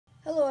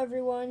Hello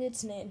everyone,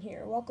 it's Nan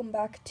here. Welcome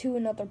back to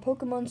another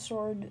Pokemon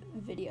Sword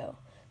video.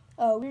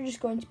 We're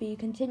just going to be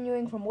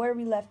continuing from where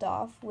we left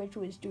off, which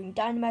was doing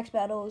Dynamax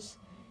battles.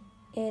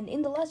 And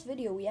in the last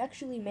video, we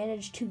actually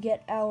managed to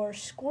get our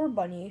Score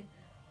Bunny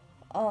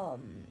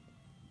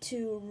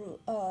to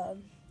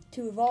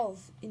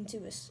evolve into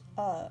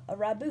a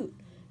Raboot,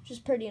 which is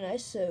pretty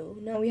nice. So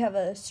now we have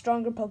a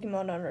stronger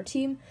Pokemon on our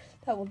team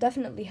that will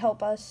definitely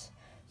help us.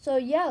 So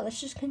yeah, let's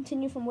just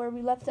continue from where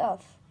we left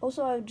off.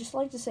 Also, I would just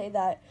like to say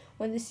that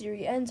when this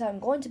series ends, I'm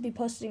going to be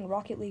posting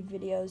Rocket League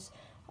videos.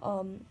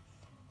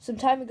 Some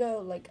time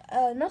ago,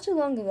 not too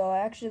long ago, I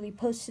actually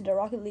posted a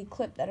Rocket League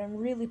clip that I'm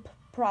really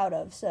proud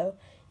of. So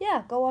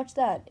yeah, go watch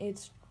that.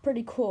 It's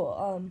pretty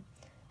cool.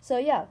 So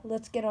yeah,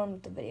 let's get on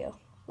with the video.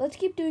 Let's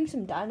keep doing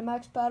some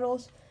Dynamax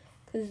battles,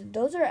 because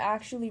those are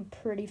actually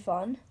pretty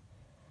fun.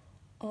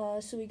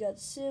 So we got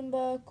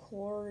Simba,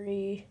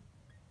 Corey,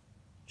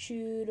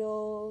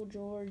 Choodle,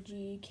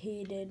 Georgie,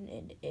 Caden,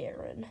 and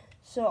Aaron.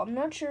 So I'm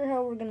not sure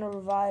how we're gonna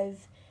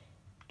revive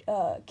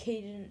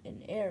Caden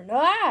and Aaron.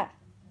 Ah!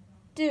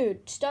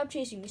 Dude, stop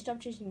chasing me, stop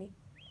chasing me.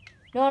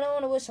 No, I don't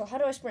want to whistle. How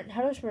do I sprint?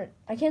 How do I sprint?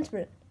 I can't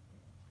sprint.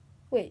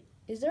 Wait,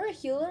 is there a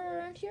healer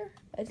around here?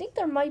 I think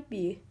there might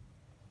be.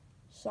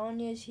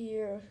 Sonya's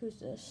here. Who's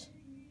this?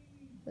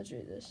 Let's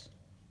read this.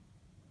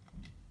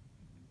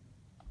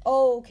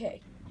 Oh,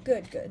 okay.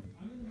 Good, good.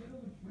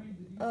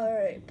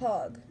 Alright,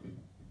 Pog.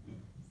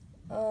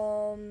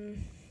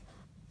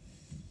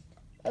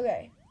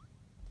 Okay.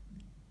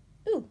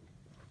 Ooh.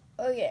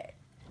 Okay.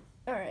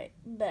 Alright,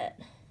 bet.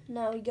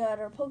 Now we got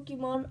our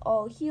Pokemon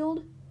all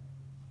healed.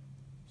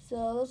 So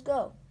let's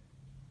go.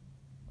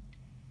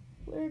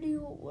 Where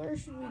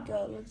should we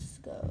go? Let's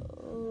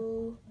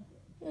go.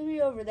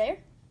 Maybe over there.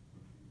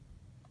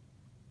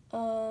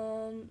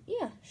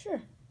 Yeah,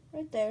 sure.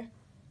 Right there.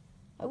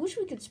 I wish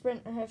we could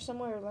sprint or have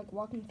somewhere like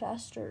walking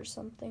faster or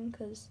something,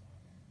 because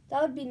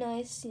that would be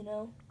nice, you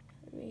know.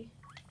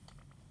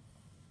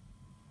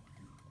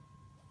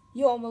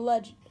 Yo, I'm a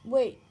legend.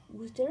 Wait,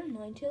 was there a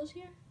Ninetales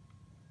here?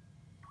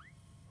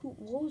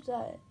 What was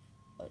that?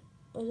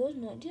 Are those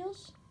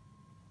Ninetales?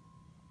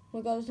 Oh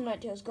my god, those are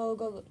Ninetales. Go,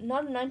 go, go.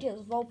 Not a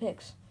Ninetales,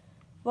 Vulpix.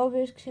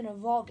 Vulpix can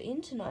evolve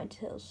into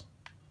Ninetales.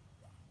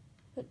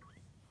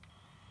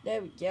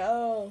 There we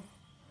go.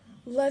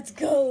 Let's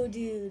go,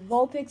 dude.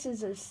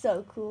 Vulpixes are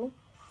so cool.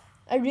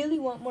 I really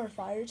want more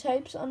fire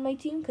types on my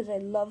team because I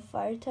love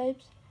fire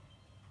types.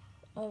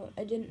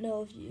 I didn't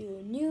know if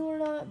you knew or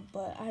not,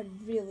 but I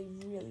really,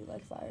 really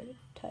like fire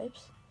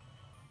types.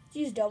 Let's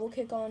use double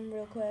kick on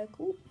real quick.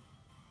 Ooh.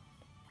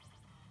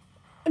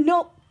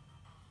 Nope.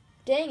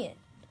 Dang it.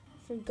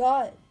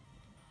 Forgot.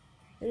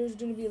 It was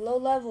going to be low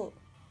level.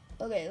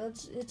 Okay,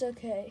 it's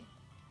okay.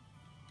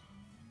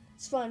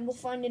 It's fine. We'll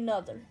find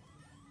another.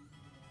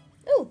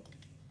 Ooh.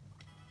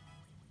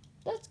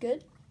 That's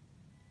good.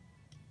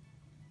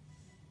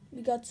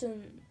 We got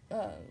some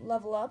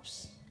level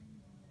ups.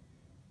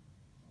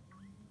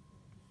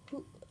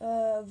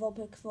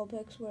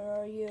 Vulpix, where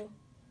are you?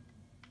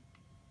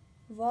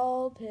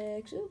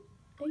 Vulpix, ooh,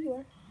 there you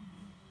are.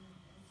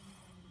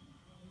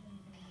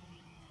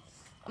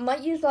 I might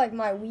use like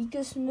my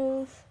weakest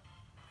move,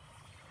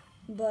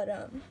 but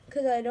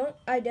cause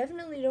I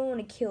definitely don't want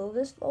to kill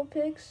this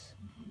Vulpix.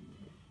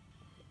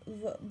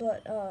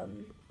 But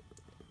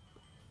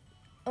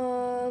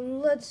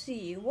let's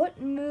see,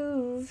 what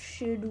move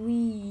should we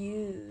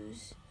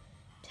use?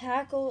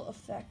 Tackle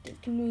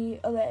effective. Can we?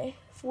 Okay,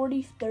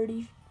 40,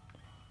 30.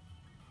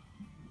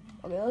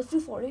 Okay, let's do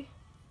 40.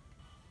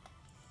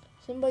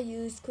 Simba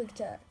used quick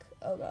attack.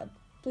 Oh god.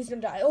 Please don't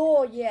die.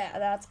 Oh yeah,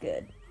 that's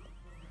good.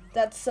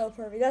 That's so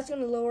perfect. That's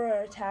gonna lower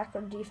our attack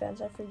or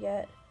defense, I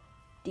forget.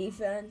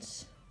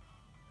 Defense.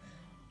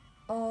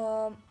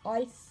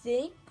 I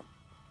think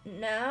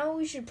now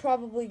we should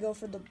probably go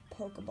for the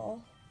Pokeball.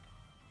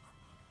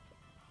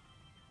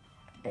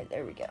 Alright,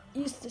 there we go.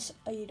 Use this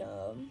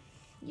item.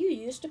 You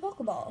used a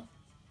Pokeball.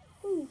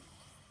 Ooh.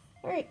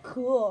 Alright,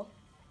 cool.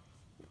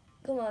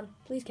 Come on,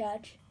 please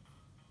catch.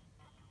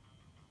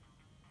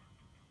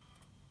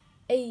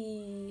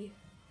 Hey.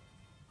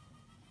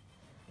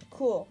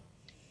 Cool.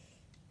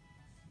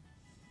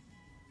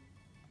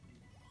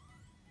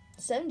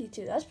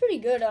 72. That's pretty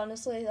good,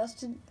 honestly.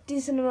 That's a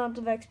decent amount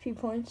of XP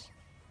points.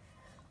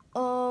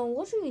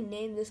 What should we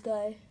name this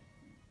guy?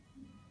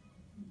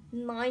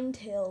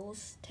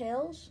 Ninetales.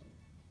 Tails?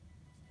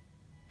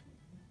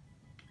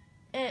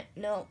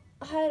 No.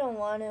 I don't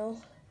want to.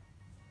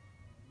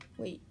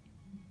 Wait.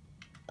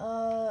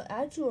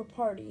 Add to a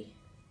party.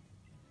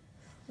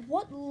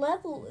 What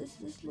level is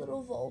this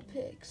little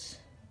Vulpix?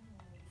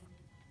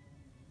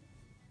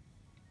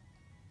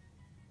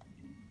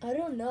 I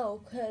don't know,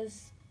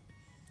 because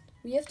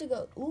we have to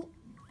go, ooh,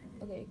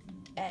 okay,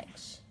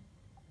 X.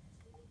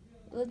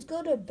 Let's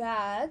go to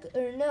bag,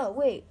 or no,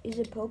 wait, is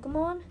it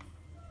Pokemon?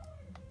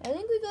 I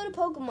think we go to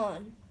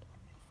Pokemon.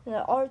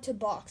 R to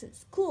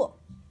boxes, cool.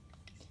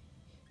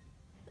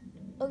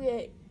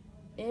 Okay,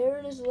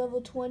 Aaron is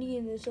level 20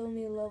 and it's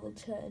only a level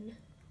 10.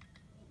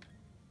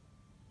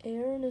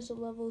 Aaron is a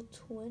level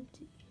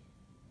 20.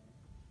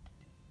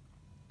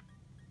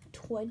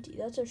 20.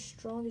 That's our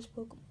strongest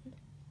Pokemon.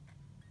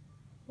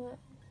 Wow.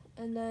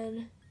 And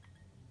then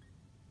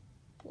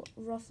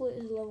Rufflet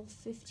is level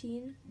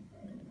 15.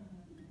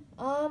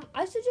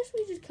 I suggest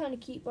we just kind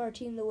of keep our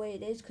team the way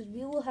it is, because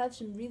we will have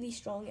some really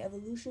strong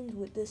evolutions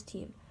with this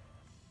team.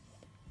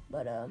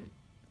 But,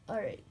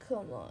 alright,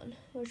 come on.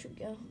 Where should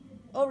we go?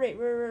 Oh, right,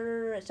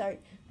 sorry.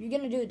 You're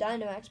going to do a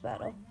Dynamax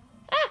battle.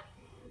 Ah!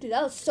 Dude,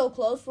 that was so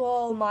close.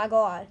 Oh, my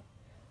God.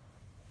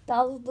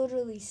 That was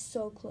literally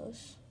so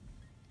close.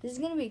 This is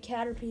going to be a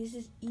Caterpie. This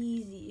is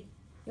easy.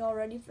 Y'all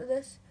ready for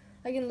this?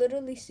 I can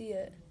literally see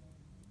it.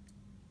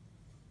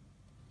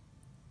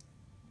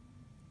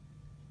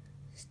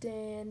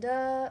 Stand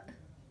up.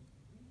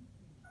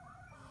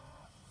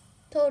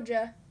 Told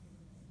ya.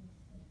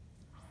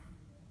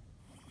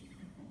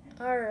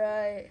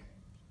 Alright.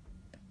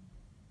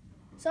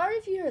 Sorry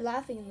if you hear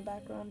laughing in the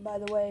background, by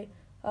the way.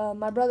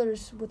 My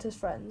brother's with his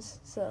friends,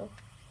 so.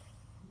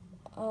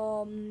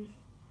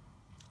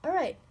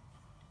 Alright.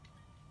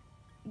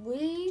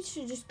 We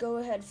should just go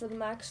ahead for the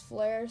max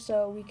flare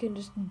so we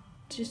can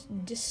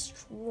just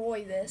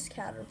destroy this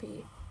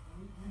Caterpie.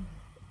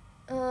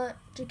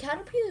 Do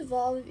Caterpies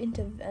evolve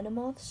into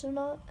Venomoths or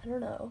not? I don't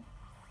know.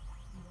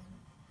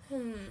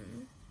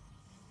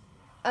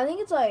 I think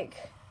it's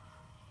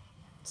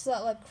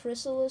that like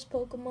Chrysalis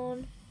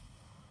Pokemon.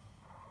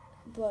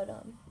 But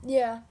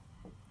yeah.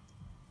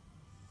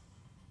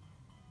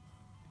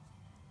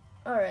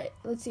 Alright,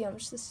 let's see how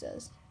much this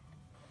says.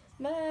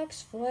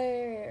 Max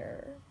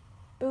flare.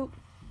 Boop.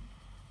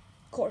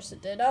 Of course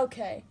it did.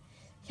 Okay.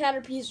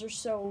 Caterpies are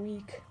so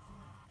weak.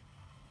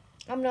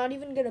 I'm not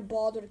even gonna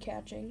bother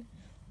catching.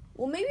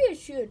 Well, maybe I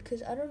should,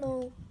 because I don't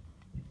know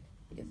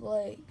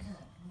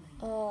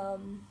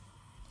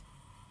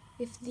if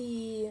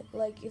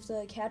if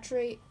the catch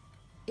rate,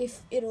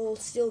 if it'll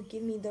still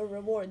give me the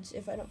rewards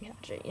if I don't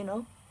catch it, you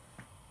know?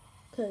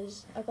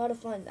 Because I gotta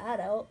find that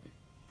out.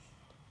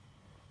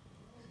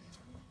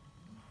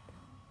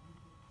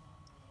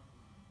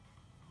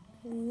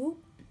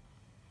 Whoop.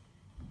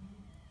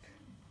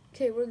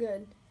 Okay, we're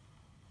good.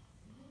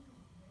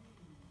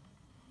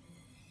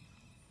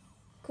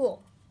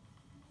 Cool.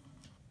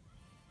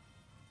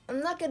 I'm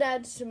not going to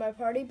add this to my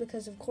party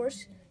because, of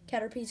course,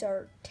 Caterpies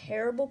are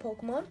terrible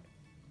Pokemon.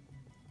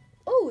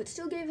 Oh, it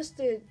still gave us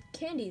the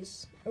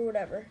candies or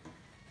whatever.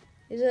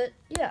 Is it?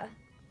 Yeah.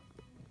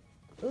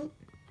 Oop.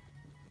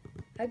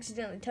 I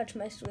accidentally touched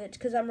my Switch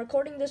because I'm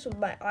recording this with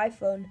my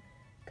iPhone.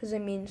 Because, I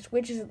mean,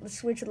 Switch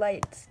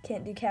Lights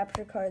can't do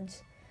capture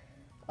cards.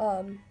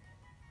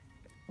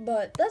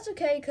 But that's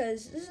okay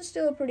because this is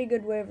still a pretty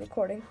good way of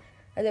recording.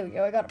 Right, there we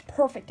go. I got a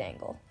perfect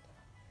angle.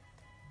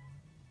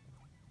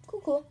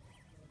 Cool.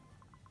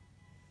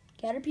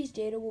 Caterpie's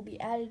data will be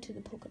added to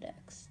the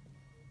Pokedex.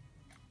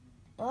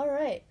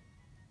 Alright.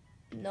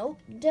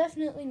 Nope,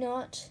 definitely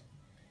not.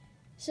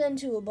 Send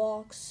to a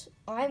box.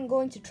 I'm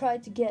going to try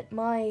to get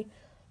my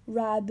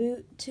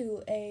Raboot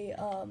to a,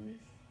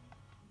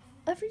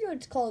 I forget what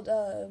it's called,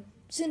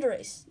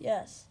 Cinderace,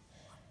 yes.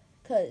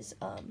 Because,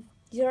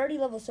 he's already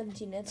level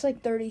 17. It's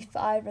like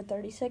 35 or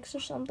 36 or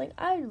something.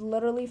 I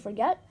literally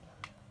forget.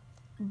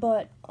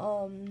 But,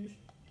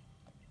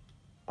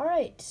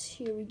 alright,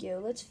 here we go.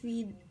 Let's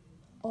feed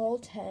all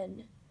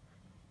 10.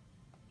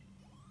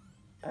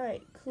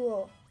 Alright,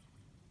 cool.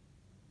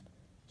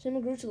 Simba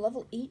grew to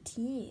level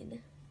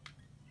 18.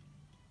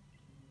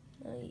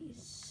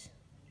 Nice.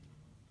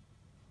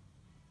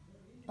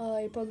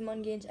 Your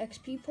Pokemon gains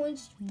XP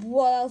points.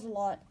 Wow, that was a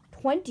lot.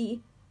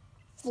 20?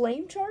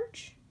 Flame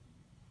Charge?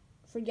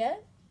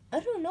 Forget?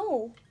 I don't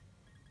know.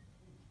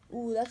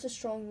 Ooh, that's a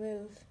strong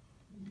move.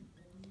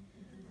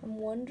 I'm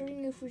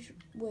wondering if we should...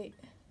 Wait.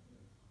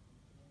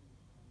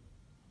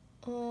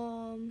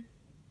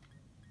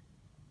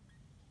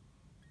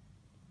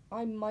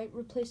 I might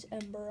replace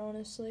Ember,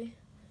 honestly.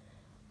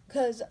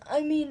 Because,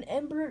 I mean,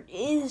 Ember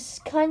is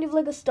kind of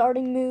like a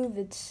starting move.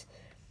 It's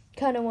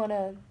kind of want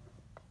to,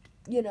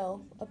 you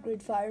know,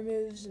 upgrade fire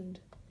moves. And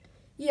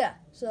yeah,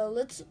 so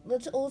let's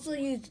also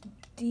use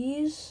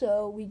these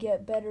so we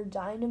get better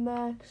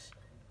Dynamax.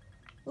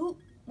 Ooh,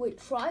 wait,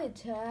 try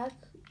attack.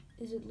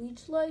 Is it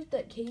Leech Life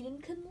that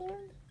Caden can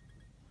learn?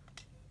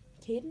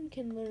 Caden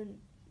can learn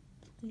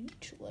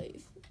Leech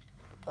Life.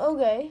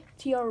 Okay,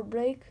 Tiara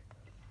Break.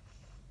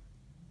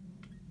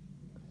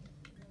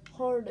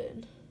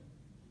 Harden.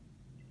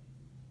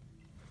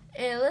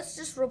 And let's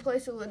just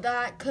replace it with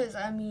that, because,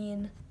 I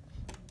mean,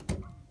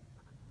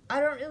 I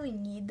don't really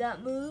need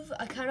that move.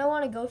 I kind of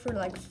want to go for,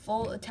 like,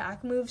 full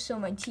attack moves so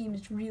my team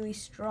is really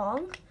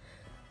strong.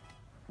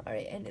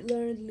 Alright, and it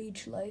learned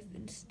Leech Life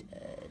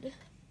instead.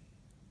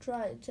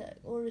 Try attack,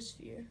 Aura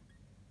Sphere.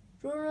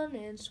 Run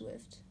and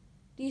Swift.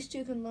 These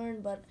two can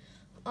learn, but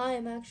I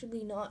am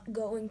actually not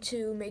going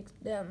to make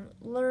them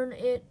learn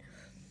it.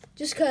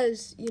 Just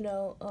because, you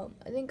know,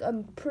 I think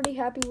I'm pretty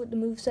happy with the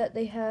moveset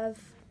they have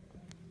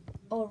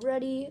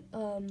already.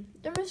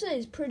 Their moveset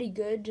is pretty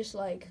good, just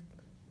like,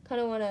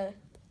 kind of want to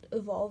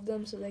evolve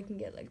them so they can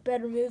get like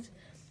better moves.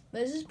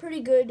 But this is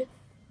pretty good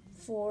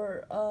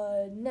for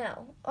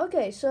now.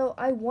 Okay, so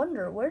I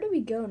wonder, where do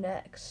we go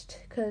next?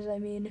 Because, I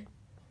mean,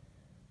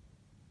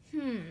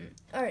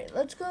 alright,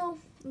 let's go.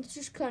 Let's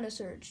just kind of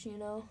search, you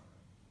know.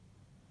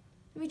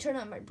 Let me turn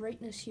on my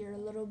brightness here a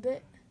little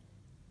bit.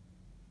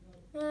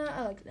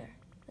 I like it there.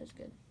 That's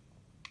good.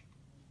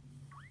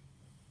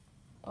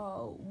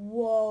 Oh,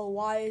 whoa,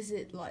 why is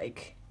it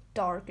like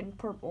dark and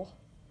purple?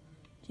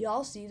 Do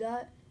y'all see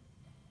that?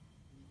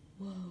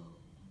 Whoa.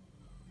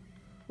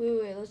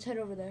 Wait, let's head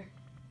over there.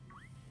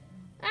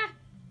 Ah!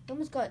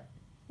 Almost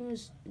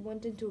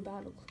went into a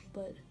battle,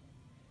 but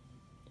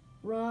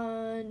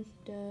run.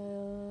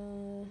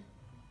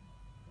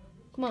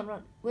 Come on,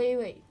 run.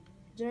 Wait.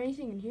 Is there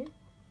anything in here?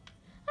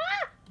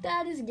 Ah!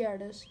 That is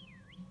Gyarados.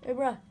 Hey,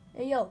 bruh.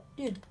 Hey, yo,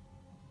 dude.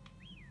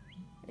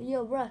 Hey,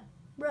 yo, bruh.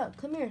 Bruh,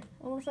 come here.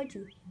 I want to fight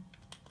you.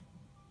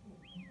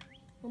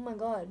 Oh my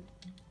god.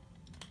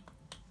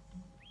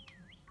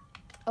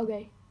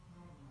 Okay.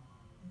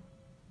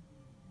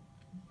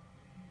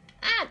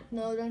 Ah!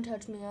 No, don't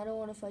touch me. I don't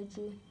want to fight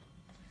you.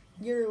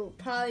 You're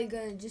probably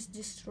gonna just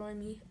destroy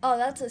me. Oh,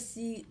 that's a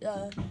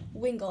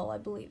Wingull, I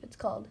believe it's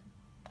called.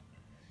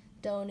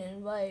 Don't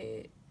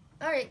invite.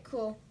 Alright,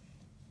 cool.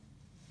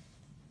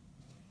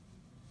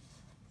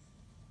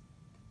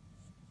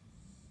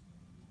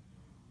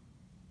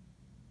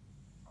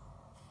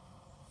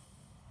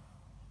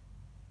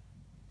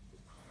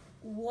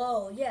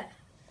 Whoa, yeah.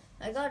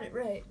 I got it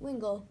right.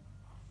 Wingull.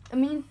 I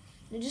mean,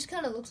 it just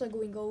kind of looks like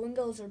Wingull.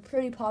 Wingulls are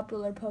pretty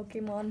popular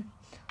Pokemon.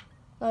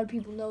 A lot of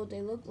people know what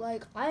they look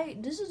like.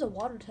 This is a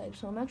water type,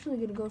 so I'm actually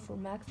going to go for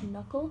Max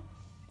Knuckle,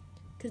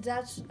 because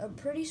that's a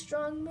pretty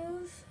strong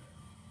move.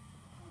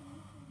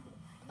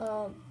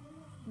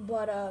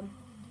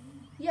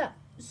 Yeah.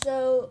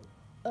 So,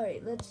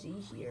 alright, let's see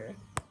here.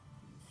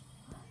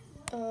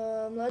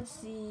 Let's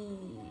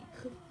see.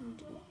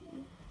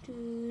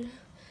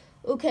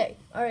 Okay,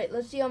 alright,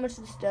 let's see how much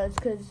this does,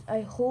 because I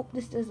hope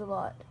this does a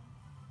lot.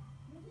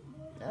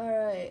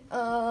 Alright,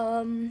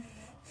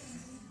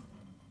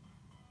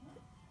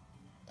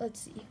 let's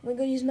see. We're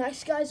going to use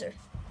Max Geyser.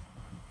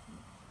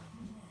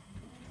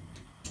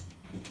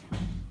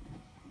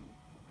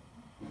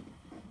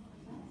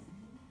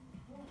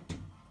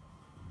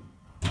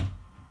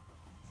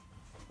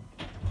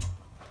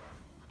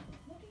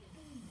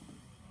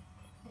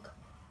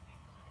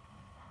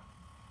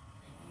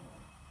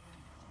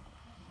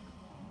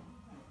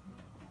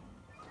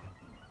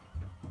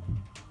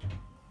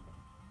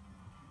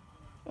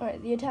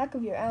 Alright, the attack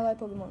of your ally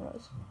Pokemon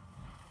rose.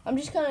 I'm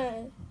just kind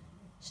of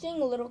staying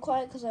a little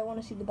quiet because I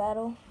want to see the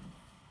battle.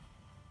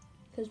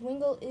 Because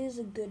Wingull is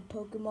a good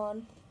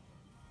Pokemon.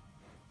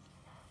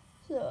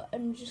 So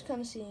I'm just kind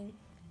of seeing.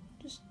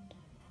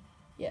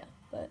 Yeah,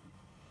 but.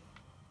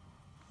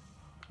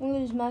 I'm going to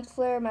use Max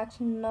Flare, Max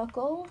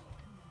Knuckle.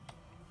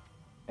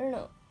 I don't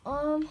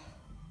know.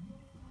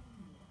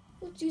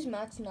 Let's use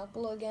Max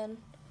Knuckle again.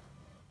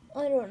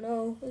 I don't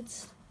know.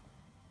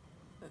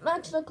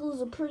 Max Knuckle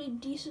is a pretty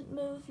decent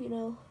move, you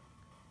know.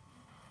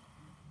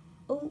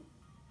 Oh.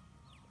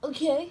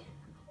 Okay.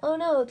 Oh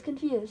no, it's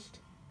confused.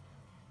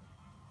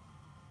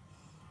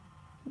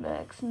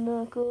 Max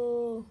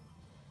Knuckle.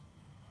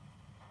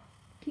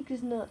 Kick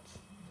his nuts.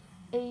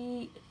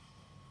 8.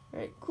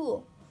 Alright,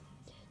 cool.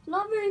 It's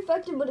not very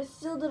effective, but it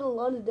still did a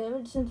lot of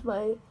damage since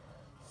my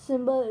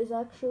Simba is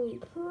actually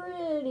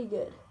pretty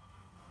good.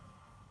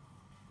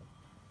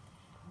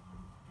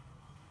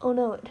 Oh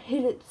no, it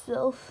hit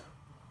itself.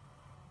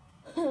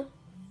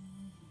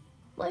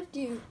 Life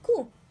Dew.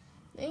 Cool.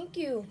 Thank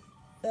you.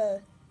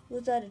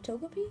 Was that a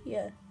Togepi?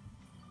 Yeah.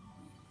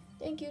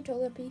 Thank you,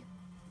 Togepi.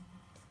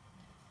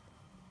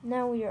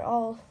 Now we are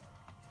all...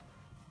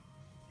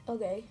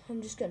 Okay,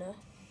 I'm just gonna...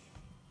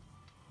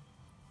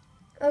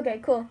 Okay,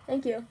 cool.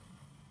 Thank you.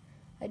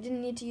 I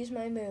didn't need to use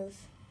my move.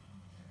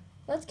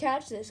 Let's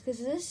catch this, because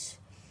this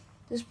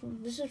is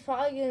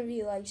probably gonna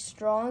be, like,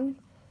 strong.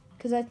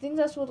 Because I think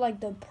that's what, like,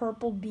 the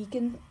purple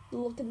beacon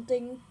looking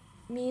thing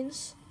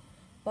means.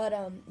 But,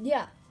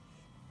 yeah.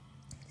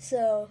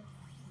 So...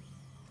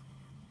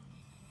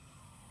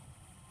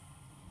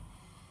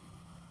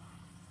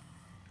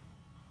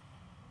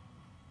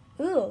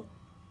 Ooh.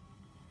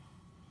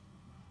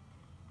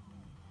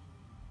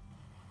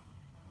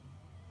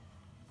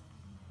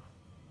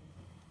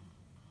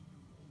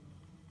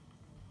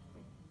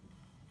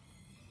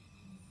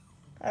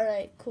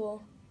 Alright,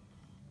 cool.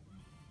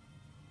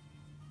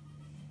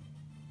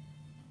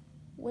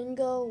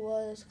 Wingull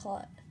was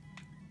caught.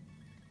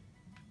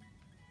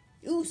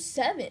 Ooh,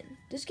 7.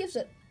 This gives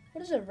a...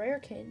 What is a rare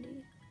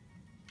candy?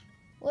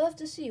 We'll have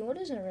to see. What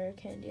is a rare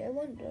candy? I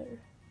wonder.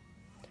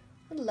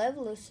 What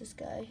level is this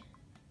guy?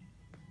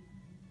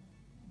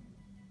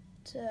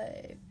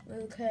 Type.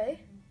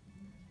 Okay.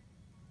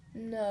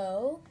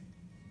 No.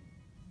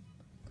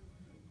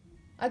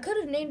 I could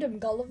have named him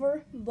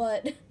Gulliver,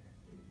 but...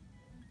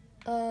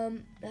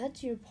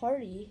 that's your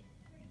party.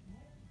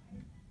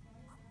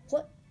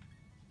 What?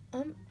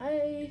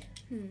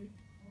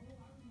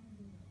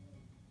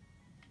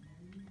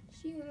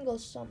 See, Wingull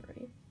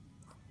summary.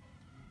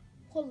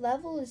 What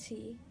level is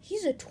he?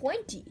 He's a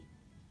 20.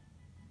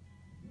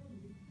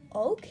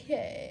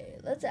 Okay,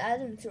 let's add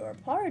him to our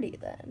party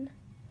then.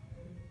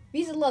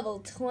 He's a level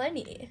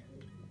 20.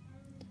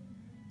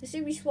 I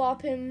say we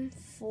swap him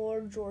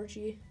for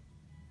Georgie.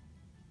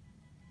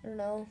 I don't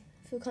know.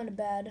 I feel kind of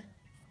bad.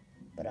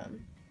 But,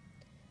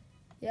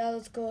 yeah,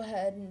 let's go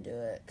ahead and do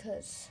it,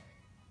 because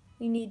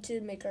we need to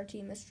make our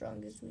team as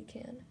strong as we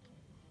can.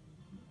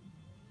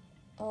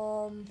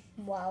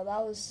 Wow,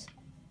 that was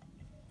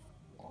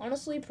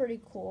honestly pretty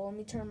cool. Let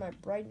me turn my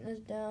brightness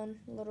down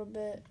a little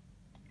bit.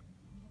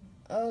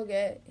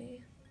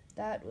 Okay,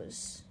 that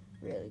was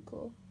really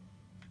cool.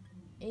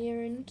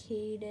 Aaron,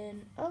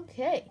 Caden.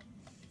 Okay,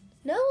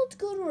 now let's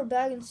go to our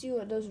bag and see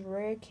what those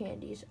rare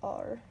candies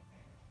are.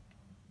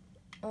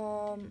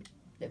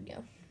 There we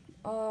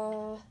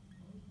go.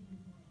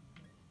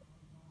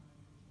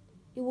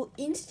 It will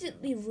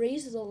instantly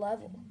raise the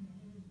level.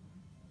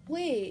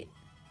 Wait.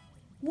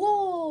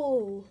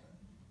 Whoa.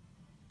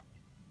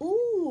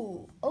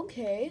 Ooh,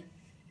 okay.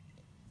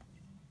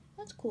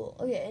 That's cool.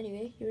 Okay,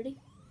 anyway, you ready?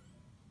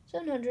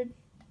 700.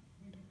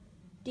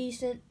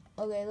 Decent.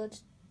 Okay,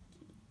 let's,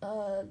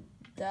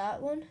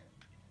 that one.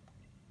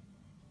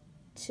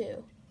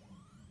 2.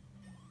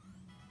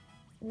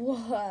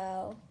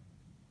 Wow.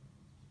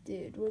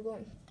 Dude, we're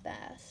going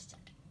fast.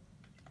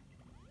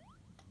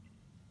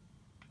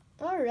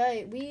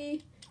 Alright,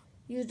 we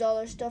used all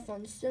our stuff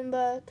on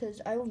Simba,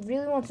 because I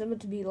really want Simba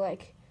to be,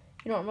 like,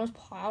 you know, our most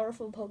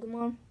powerful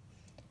Pokemon.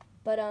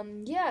 But,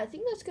 yeah, I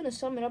think that's going to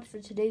sum it up for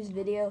today's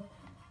video.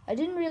 I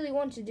didn't really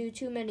want to do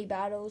too many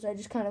battles. I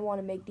just kind of want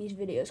to make these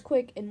videos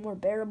quick and more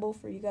bearable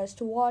for you guys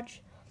to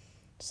watch.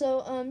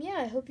 So, yeah,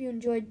 I hope you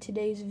enjoyed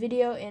today's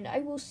video, and I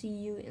will see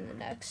you in the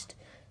next.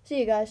 See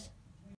you guys.